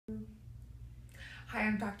Hi,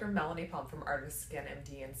 I'm Dr. Melanie Palm from Artist Skin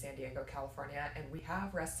MD in San Diego, California, and we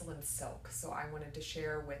have Restylane Silk. So I wanted to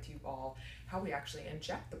share with you all how we actually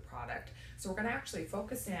inject the product. So we're going to actually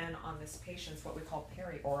focus in on this patient's what we call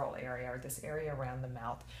perioral area, or this area around the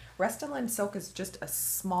mouth. Restylane Silk is just a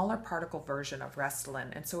smaller particle version of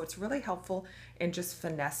Restylane, and so it's really helpful in just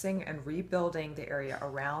finessing and rebuilding the area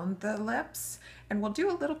around the lips. And we'll do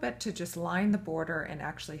a little bit to just line the border and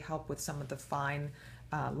actually help with some of the fine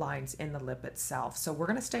lines in the lip itself. So we're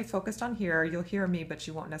going to stay focused on here. You'll hear me, but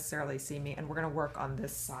you won't necessarily see me, and we're going to work on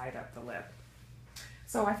this side of the lip.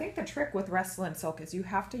 So I think the trick with Restylane Silk is you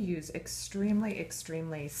have to use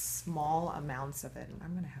extremely small amounts of it. And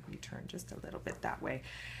I'm going to have you turn just a little bit that way.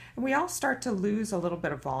 And we all start to lose a little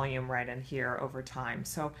bit of volume right in here over time.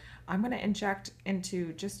 So I'm going to inject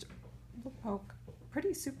into just a little poke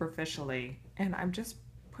pretty superficially, and I'm just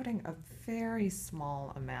putting a very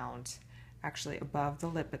small amount actually above the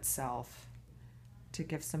lip itself to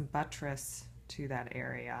give some buttress to that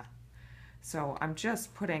area. So I'm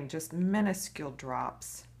just putting just minuscule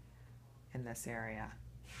drops in this area.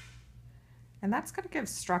 And that's going to give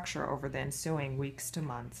structure over the ensuing weeks to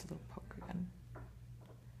months. A little poke again.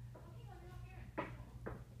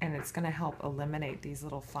 And it's going to help eliminate these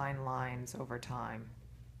little fine lines over time.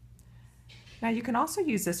 Now you can also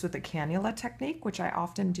use this with the cannula technique, which I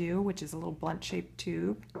often do, which is a little blunt shaped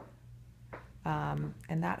tube.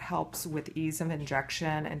 And that helps with ease of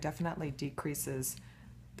injection and definitely decreases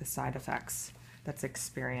the side effects that's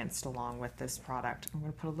experienced along with this product. I'm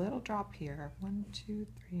going to put a little drop here. 1, 2,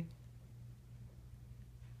 3.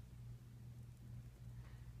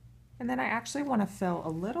 And then I actually want to fill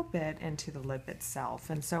a little bit into the lip itself.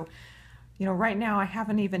 And so, you know, right now I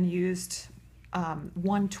haven't even used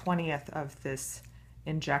 1/20th of this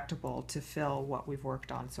injectable to fill what we've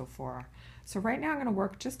worked on so far. So right now I'm going to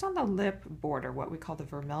work just on the lip border, what we call the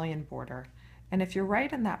vermilion border. And if you're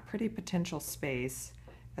right in that pretty potential space,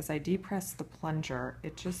 as I depress the plunger,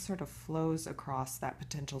 it just sort of flows across that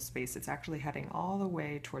potential space. It's actually heading all the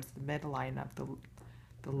way towards the midline of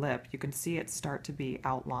the lip. You can see it start to be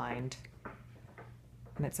outlined.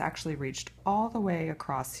 And it's actually reached all the way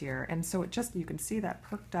across here. And so it just, you can see that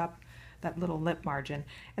perked up, that little lip margin.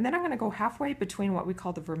 And then I'm going to go halfway between what we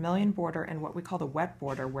call the vermilion border and what we call the wet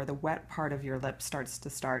border, where the wet part of your lip starts to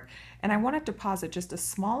start. And I want to deposit just a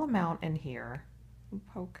small amount in here,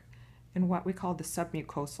 poke, in what we call the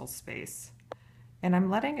submucosal space. And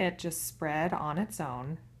I'm letting it just spread on its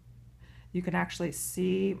own. You can actually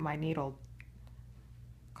see my needle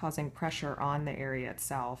causing pressure on the area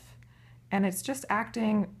itself. And it's just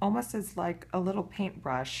acting almost as like a little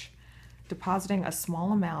paintbrush, depositing a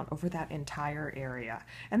small amount over that entire area.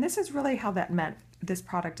 And this is really how this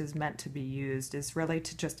product is meant to be used, is really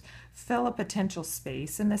to just fill a potential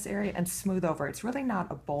space in this area and smooth over. It's really not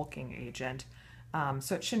a bulking agent,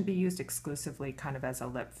 so it shouldn't be used exclusively kind of as a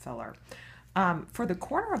lip filler. For the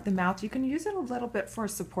corner of the mouth, you can use it a little bit for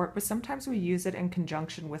support, but sometimes we use it in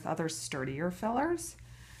conjunction with other sturdier fillers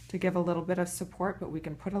to give a little bit of support, but we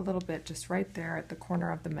can put a little bit just right there at the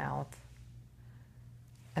corner of the mouth.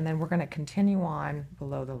 And then we're going to continue on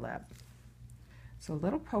below the lip. So a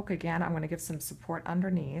little poke again. I'm going to give some support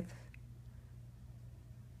underneath.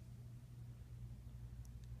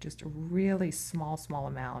 Just really small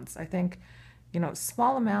amounts. I think, you know,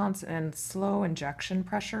 small amounts and slow injection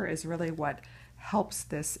pressure is really what helps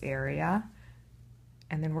this area.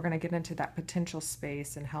 And then we're going to get into that potential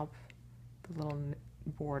space and help the little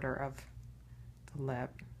border of the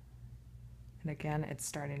lip. And again, it's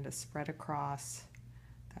starting to spread across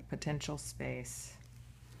that potential space.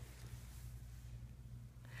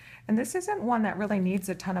 And this isn't one that really needs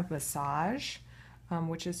a ton of massage,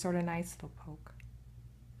 which is sort of nice. Little poke.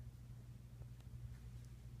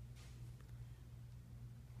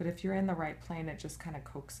 But if you're in the right plane, it just kind of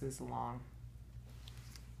coaxes along.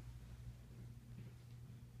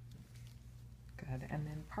 Good. And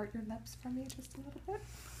then part your lips for me just a little bit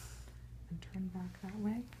and turn back that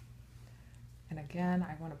way. And again,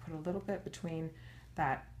 I want to put a little bit between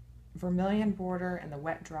that vermilion border and the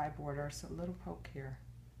wet dry border, so a little poke here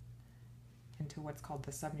into what's called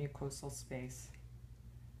the submucosal space.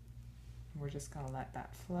 And we're just going to let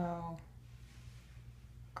that flow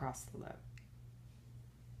across the lip.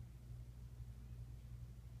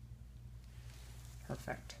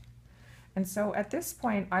 Perfect. And so at this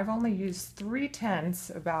point, I've only used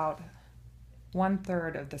 3/10, about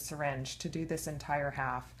 1/3 of the syringe to do this entire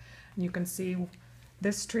half. And you can see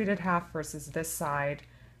this treated half versus this side.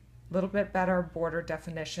 A little bit better border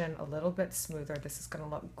definition, a little bit smoother. This is going to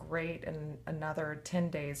look great in another 10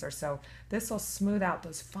 days or so. This will smooth out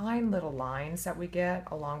those fine little lines that we get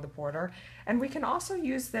along the border. And we can also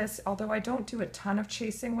use this, although I don't do a ton of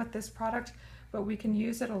chasing with this product, but we can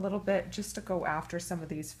use it a little bit just to go after some of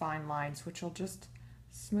these fine lines, which will just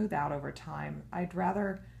smooth out over time. I'd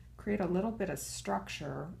rather create a little bit of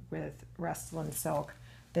structure with Restylane Silk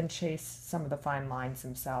than chase some of the fine lines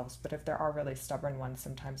themselves. But if there are really stubborn ones,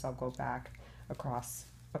 sometimes I'll go back across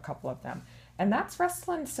a couple of them. And that's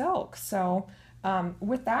Restylane Silk. So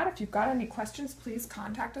with that, if you've got any questions, please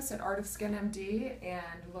contact us at Art of Skin MD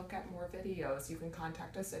and look at more videos. You can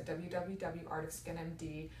contact us at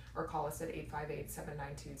www.artofskinmd or call us at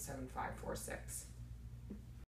 858-792-7546.